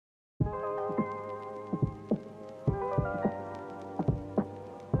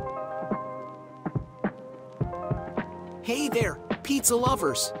Hey there, pizza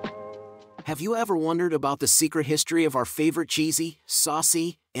lovers! Have you ever wondered about the secret history of our favorite cheesy,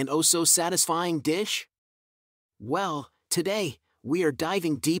 saucy, and oh-so-satisfying dish? Well, today, we are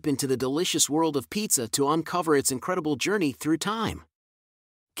diving deep into the delicious world of pizza to uncover its incredible journey through time.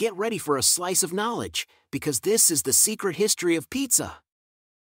 Get ready for a slice of knowledge, because this is the secret history of pizza.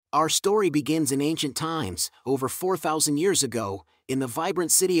 Our story begins in ancient times, over 4,000 years ago, in the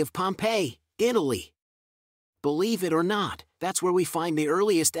vibrant city of Pompeii, Italy. Believe it or not, that's where we find the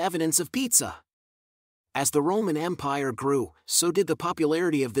earliest evidence of pizza. As the Roman Empire grew, so did the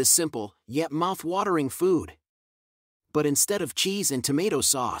popularity of this simple, yet mouth-watering food. But instead of cheese and tomato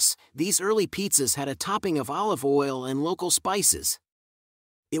sauce, these early pizzas had a topping of olive oil and local spices.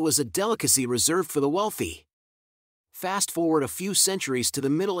 It was a delicacy reserved for the wealthy. Fast forward a few centuries to the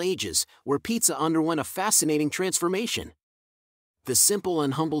Middle Ages, where pizza underwent a fascinating transformation. The simple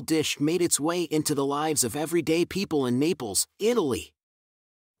and humble dish made its way into the lives of everyday people in Naples, Italy.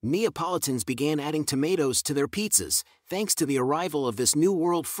 Neapolitans began adding tomatoes to their pizzas, thanks to the arrival of this New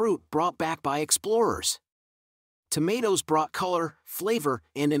World fruit brought back by explorers. Tomatoes brought color, flavor,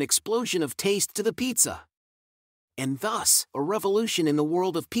 and an explosion of taste to the pizza. And thus, a revolution in the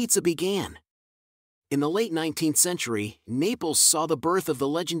world of pizza began. In the late 19th century, Naples saw the birth of the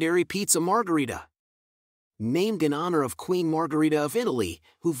legendary Pizza Margarita. Named in honor of Queen Margherita of Italy,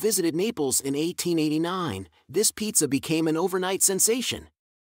 who visited Naples in 1889, this pizza became an overnight sensation.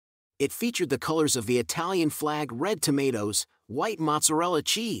 It featured the colors of the Italian flag: red tomatoes, white mozzarella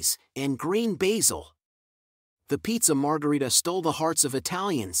cheese, and green basil. The Pizza Margarita stole the hearts of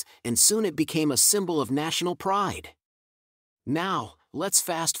Italians, and soon it became a symbol of national pride. Now, let's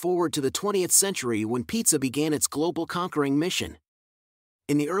fast forward to the 20th century when pizza began its global conquering mission.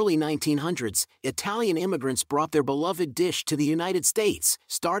 In the early 1900s, Italian immigrants brought their beloved dish to the United States,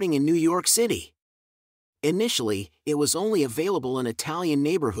 starting in New York City. Initially, it was only available in Italian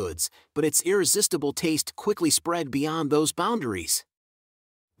neighborhoods, but its irresistible taste quickly spread beyond those boundaries.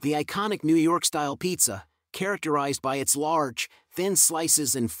 The iconic New York-style pizza, characterized by its large, thin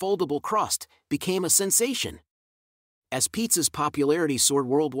slices and foldable crust, became a sensation. As pizza's popularity soared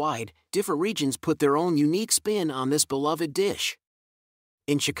worldwide, different regions put their own unique spin on this beloved dish.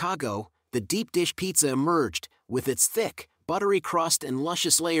 In Chicago, the deep dish pizza emerged, with its thick, buttery crust and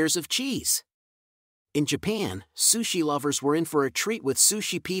luscious layers of cheese. In Japan, sushi lovers were in for a treat with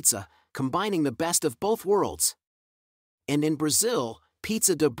sushi pizza, combining the best of both worlds. And in Brazil,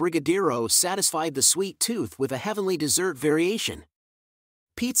 pizza de brigadeiro satisfied the sweet tooth with a heavenly dessert variation.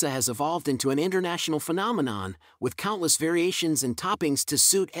 Pizza has evolved into an international phenomenon, with countless variations and toppings to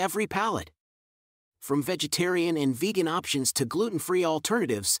suit every palate. From vegetarian and vegan options to gluten-free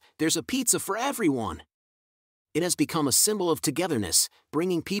alternatives, there's a pizza for everyone. It has become a symbol of togetherness,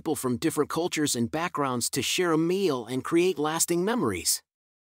 bringing people from different cultures and backgrounds to share a meal and create lasting memories.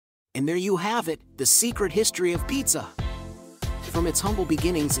 And there you have it, the secret history of pizza. From its humble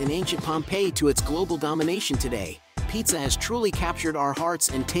beginnings in ancient Pompeii to its global domination today, pizza has truly captured our hearts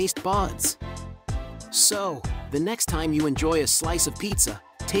and taste buds. So, the next time you enjoy a slice of pizza,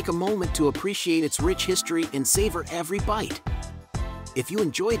 take a moment to appreciate its rich history and savor every bite. If you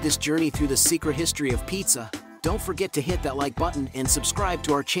enjoyed this journey through the secret history of pizza, don't forget to hit that like button and subscribe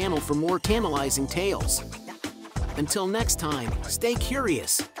to our channel for more tantalizing tales. Until next time, stay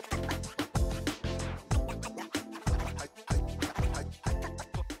curious.